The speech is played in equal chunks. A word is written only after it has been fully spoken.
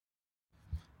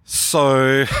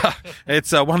So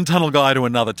it's one tunnel guy to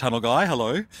another tunnel guy.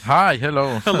 Hello. Hi,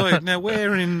 hello. Hello. Now,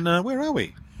 where are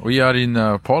we? We are in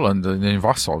Poland, in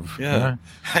Warsaw. Yeah.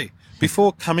 Hey,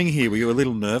 before coming here, were you a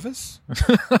little nervous?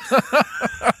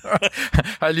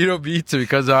 A little bit,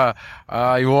 because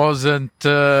I wasn't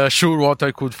sure what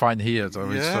I could find here. So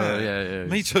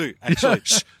Me too, actually.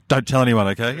 Shh, don't tell anyone,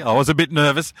 okay? I was a bit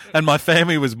nervous, and my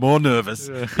family was more nervous.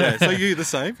 Yeah. So you the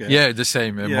same? Yeah, the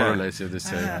same, more or less, the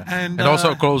same. And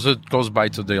also close by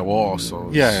to the war,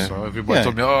 so so everybody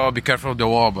told me, "Oh, be careful of the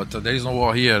war," but there is no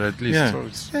war here, at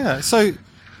least. Yeah. So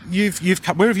you've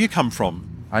come. Where have you come from?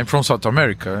 I'm from South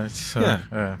America. So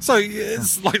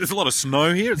it's like there's a lot of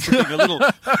snow here. It's looking a little.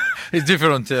 It's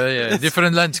different,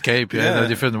 different landscape,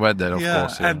 different weather, of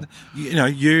course. And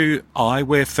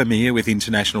we're familiar with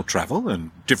international travel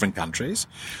and different countries.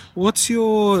 What's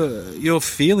your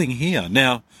feeling here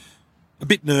now? A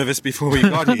bit nervous before we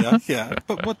got here,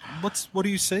 But what do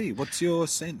you see? What's your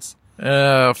sense?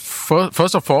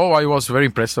 First of all, I was very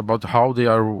impressed about how they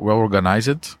are well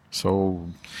organized. So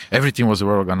everything was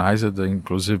well organized,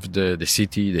 inclusive the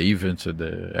city, the events,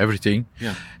 everything.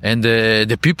 Yeah. And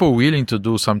the people willing to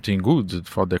do something good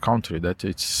for the country. That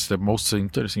it's the most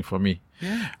interesting for me.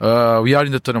 Yeah. We are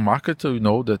in the tunnel market. We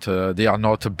know that they are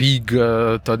not a big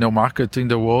tunnel market in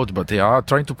the world, but they are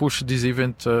trying to push this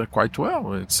event quite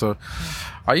well. It's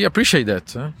I appreciate that.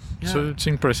 So it's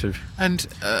impressive. And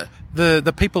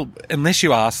the people, unless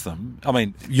you ask them, I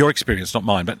mean, your experience, not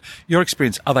mine, but your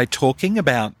experience, are they talking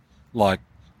about like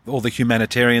all the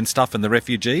humanitarian stuff and the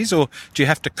refugees, or do you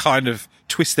have to kind of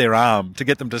twist their arm to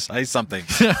get them to say something?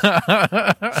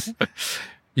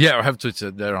 Yeah, I have to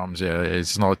twist their arms. Yeah,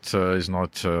 it's not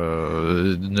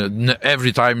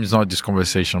every time. It's not this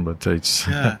conversation, but it's.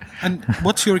 Yeah. And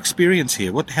what's your experience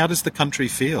here? How does the country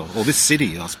feel, or this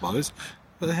city, I suppose?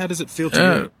 How does it feel to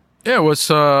you? Yeah, it was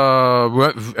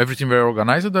everything very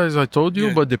organized, as I told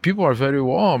you, but the people are very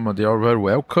warm. They are very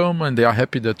welcome, and they are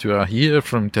happy that you are here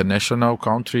from international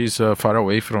countries, far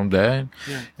away from them,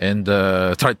 and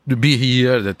try to be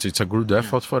here. That it's a good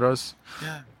effort for us.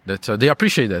 Yeah. That they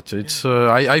appreciate that. It's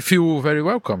I feel very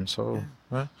welcome. So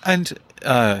and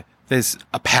there's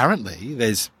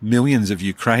millions of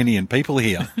Ukrainian people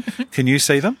here. Can you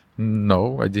see them?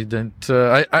 No, I didn't.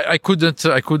 I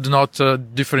could not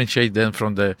differentiate them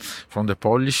from the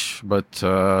Polish, but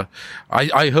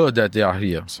I heard that they are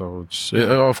here. So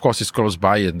of course it's close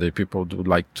by, and the people do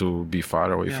like to be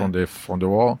far away from the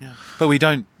war. Yeah. But we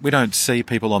don't see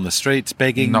people on the streets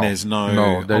begging. No, there's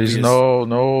there is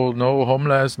no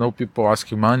homeless, no people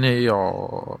asking money,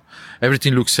 or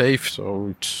everything looks safe.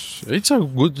 So it's a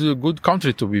good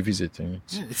country to be visiting.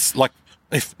 It's like.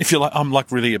 If you're like, I'm like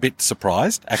really a bit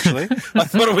surprised, actually. I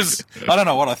thought it was, I don't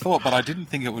know what I thought, but I didn't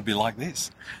think it would be like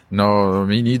this. No,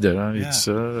 me neither.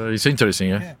 It's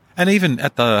interesting. Yeah. And even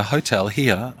at the hotel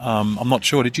here, I'm not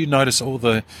sure, did you notice all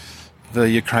the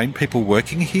Ukraine people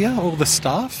working here, all the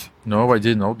staff? No, I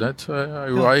didn't know that.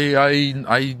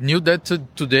 I knew that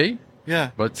today.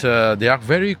 Yeah. But they are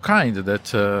very kind.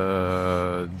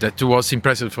 That was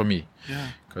impressive for me. Yeah.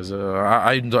 Because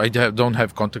I don't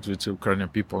have contact with Ukrainian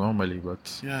people normally,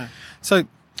 but So,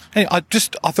 hey, I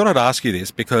thought I'd ask you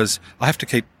this because I have to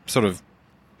keep sort of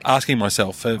asking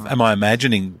myself, am I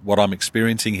imagining what I'm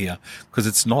experiencing here? Because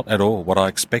it's not at all what I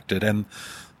expected. And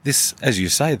this, as you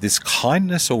say, this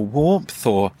kindness or warmth,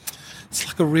 or it's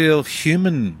like a real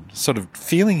human sort of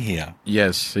feeling here.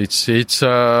 Yes, it's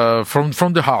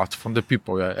from the heart, from the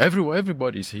people. Yeah.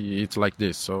 Everybody's here. It's like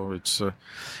this. So it's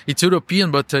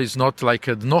European, but it's not like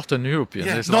a Northern European.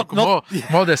 Yeah, it's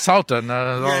more the Southern.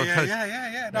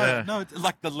 No, it's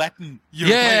like the Latin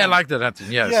European. Yeah, like the Latin.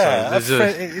 Yes.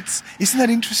 Isn't that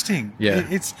interesting? Yeah.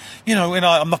 It's and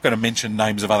I'm not going to mention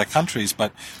names of other countries,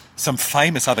 but some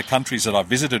famous other countries that I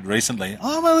visited recently,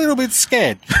 I'm a little bit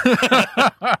scared.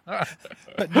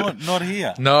 But not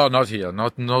here. No, not here.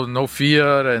 No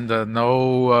fear and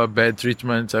no bad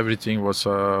treatment. Everything was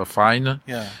fine.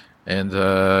 Yeah. And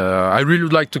I really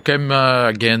would like to come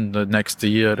again next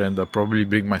year and probably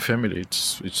bring my family.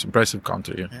 It's impressive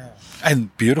country. Yeah.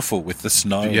 And beautiful with the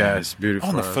snow. Yeah, it's beautiful.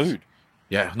 On the food.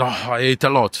 Yeah, no, I ate a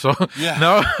lot, so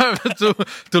now I have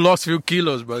to lose a few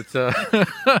kilos, but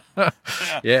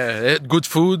good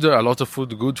food, a lot of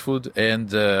food, good food,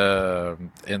 and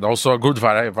also a good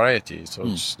variety. So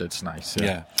that's nice.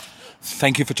 Yeah.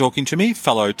 Thank you for talking to me,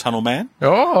 fellow tunnel man.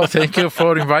 Oh, thank you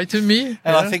for inviting me.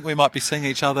 And I think we might be seeing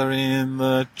each other in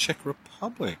the Czech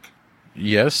Republic.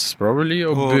 Yes, probably.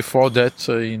 Or before that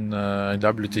in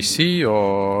WTC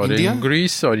or India? in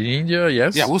Greece or in India,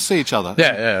 yes. Yeah, we'll see each other.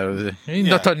 Yeah. In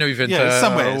the tunnel event.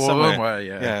 Somewhere.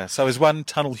 Yeah. So is one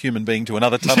tunnel human being to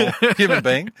another tunnel human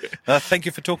being. Thank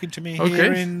you for talking to me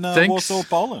here in Warsaw,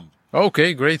 Poland.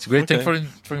 Okay, great. Thanks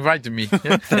for inviting me.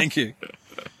 Yeah. Thank you.